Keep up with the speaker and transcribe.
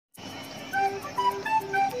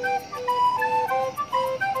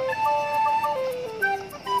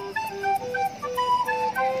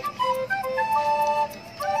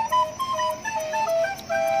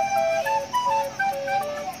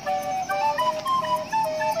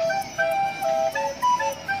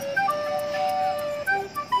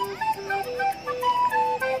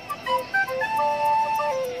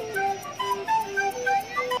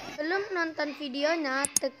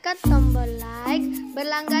tekan tombol like,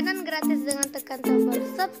 berlangganan gratis dengan tekan tombol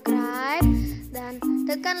subscribe, dan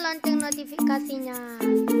tekan lonceng notifikasinya.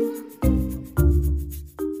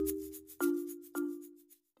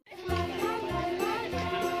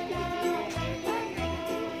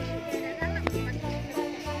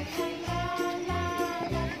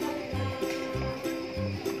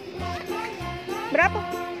 Berapa?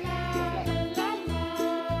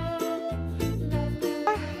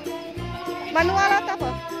 Manual atau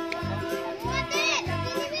apa?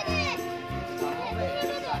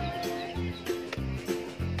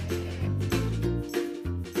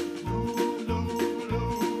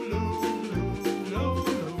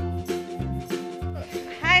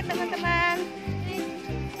 Hai teman-teman,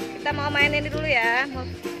 kita mau main ini dulu ya.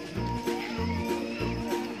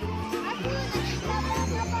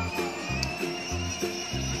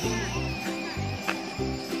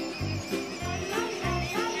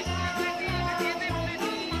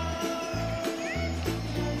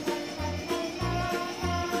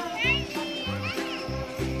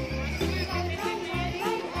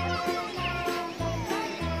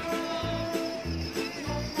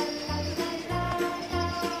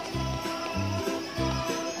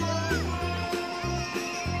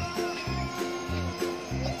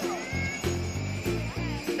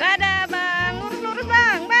 Dadah bang, lurus-lurus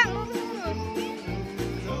bang, lurus-lurus.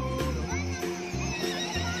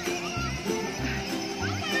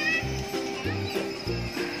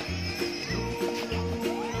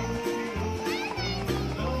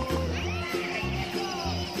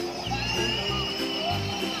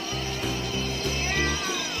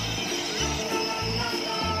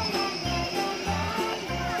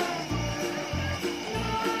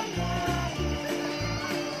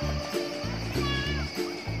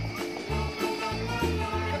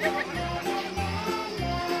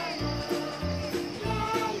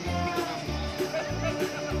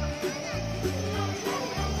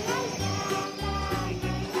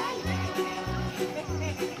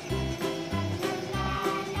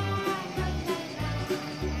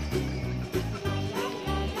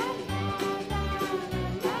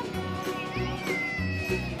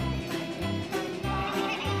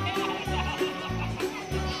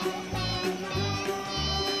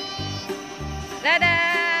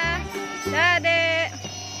 Dadah, dadek.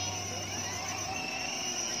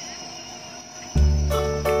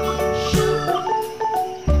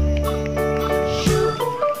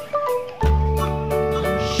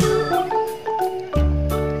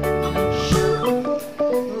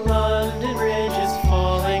 London Bridge is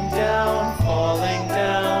falling down, falling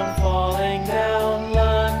down, falling down.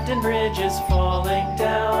 London Bridge is falling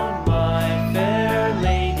down, my fair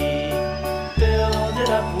lady. Build it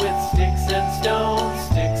up with sticks and stones,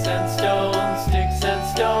 sticks and stones, sticks and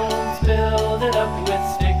stones. Build it up with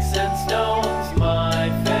sticks and stones, my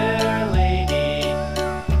fair lady.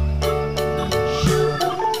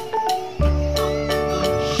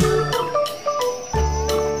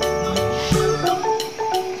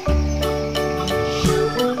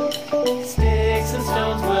 Sticks and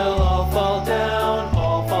stones will all fall down,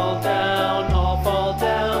 all fall down, all fall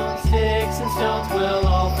down. Sticks and stones will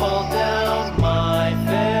all fall down, my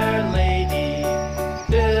fair lady.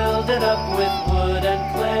 Build it up with wood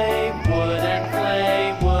and clay, wood and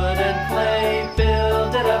clay, wood and clay.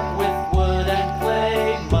 Build it up with wood and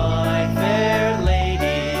clay, my fair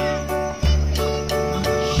lady.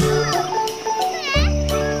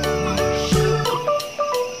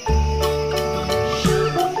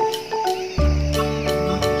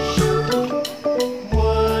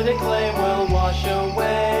 Wood and clay will wash away.